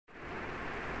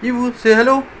Ivu, say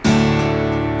hello.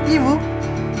 Ivu.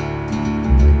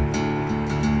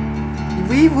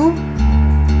 Ivu.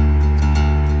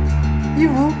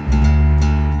 Ivu.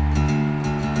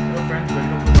 Hello friends,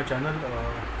 welcome to my channel.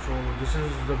 So this is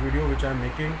the video which I am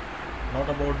making, not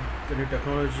about any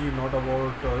technology, not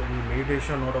about any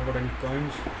meditation, not about any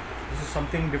coins. This is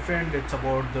something different. It's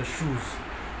about the shoes.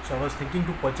 So I was thinking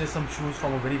to purchase some shoes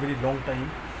from a very long time.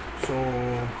 So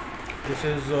this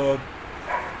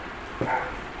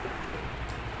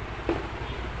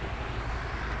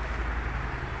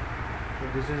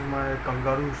is my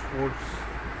Kangarooz sports.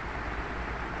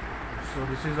 So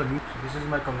this is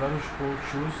my Kangarooz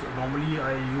sports shoes. Normally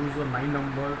I use a 9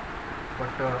 number,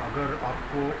 but अगर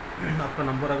आपका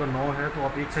number अगर 9 है तो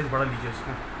आप एक size बड़ा लीजिए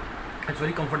इसका. It's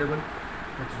very comfortable.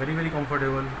 It's very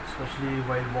comfortable, especially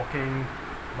while walking,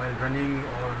 while running,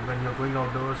 or when you're going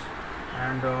outdoors.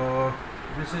 And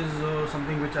this is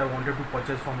something which I wanted to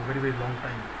purchase from a very long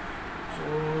time. So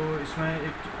इसमें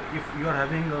if you are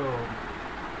having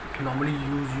normally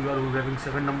you are having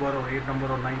 7 number or 8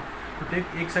 number or 9, तो take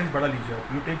एक size बड़ा लीजिए आप.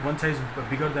 You take one size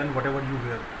bigger than whatever you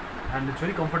wear, and it's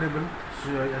very comfortable. So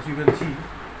as you can see,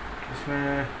 इसमें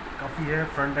काफ़ी है,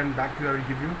 front and back I will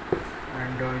give you,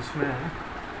 and इसमें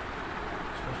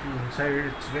especially inside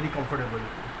it's very comfortable.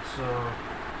 It's I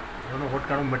don't know what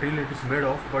kind of material it is made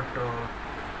of, but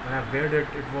when I wear it,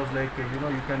 it was like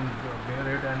you can wear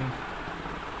it and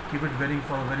keep it wearing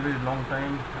for a very long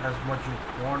time, as much you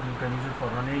want. You can use it for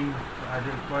running. I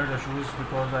require the shoes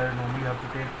because I normally have to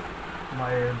take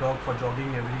my dog for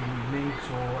jogging every evening,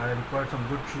 so I required some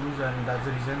good shoes, and that's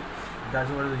the reason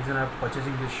I'm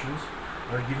purchasing these shoes. I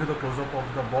will give you the close-up of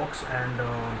the box and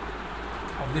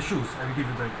of the shoes. I will give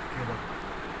you the close-up,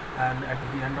 and at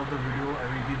the end of the video I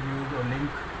will give you the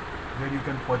link where you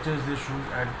can purchase these shoes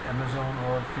at Amazon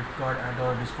or Flipkart at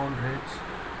discount rates.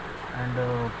 And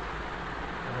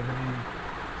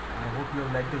I hope you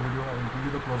have liked the video. I will give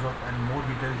you the close-up and more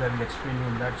details I will explain you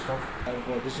in that stuff.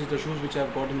 This is the shoes which I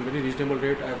have got in very reasonable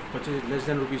rate. I have purchased less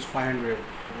than rupees 500.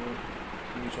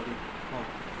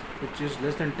 Which is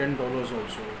less than $10 also.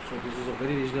 So this is a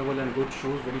very reasonable and good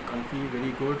shoes, very comfy,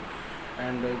 very good,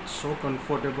 and it's so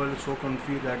comfortable, so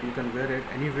comfy that you can wear it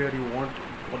anywhere you want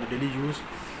for the daily use.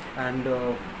 And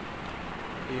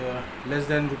less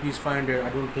than rupees 500, I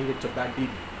don't think it's a bad deal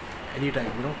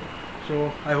anytime,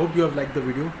 So I hope you have liked the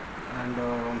video, and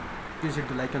please hit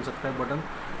the like and subscribe button,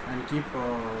 and keep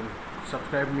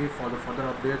subscribe me for the further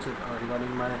updates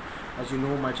regarding my, as you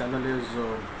know, my channel is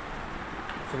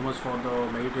famous for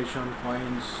the meditation,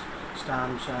 coins,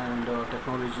 stamps, and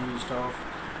technology stuff,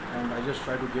 and I just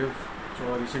try to give. So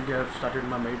recently I have started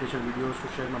my meditation videos to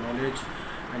share my knowledge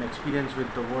and experience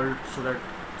with the world, so that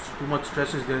too much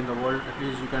stress is there in the world, at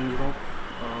least you can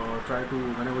try to,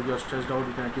 whenever you are stressed out,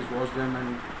 you can at least watch them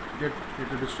and get a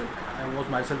little bit stressed. I was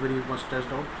myself very much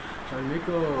stressed out, so I'll make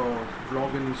a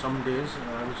vlog in some days.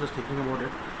 I was just thinking about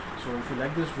it. So if you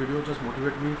like this video, just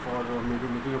motivate me for maybe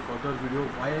making a further video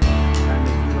why I'm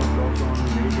making a vlogs on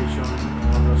meditation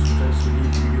or stress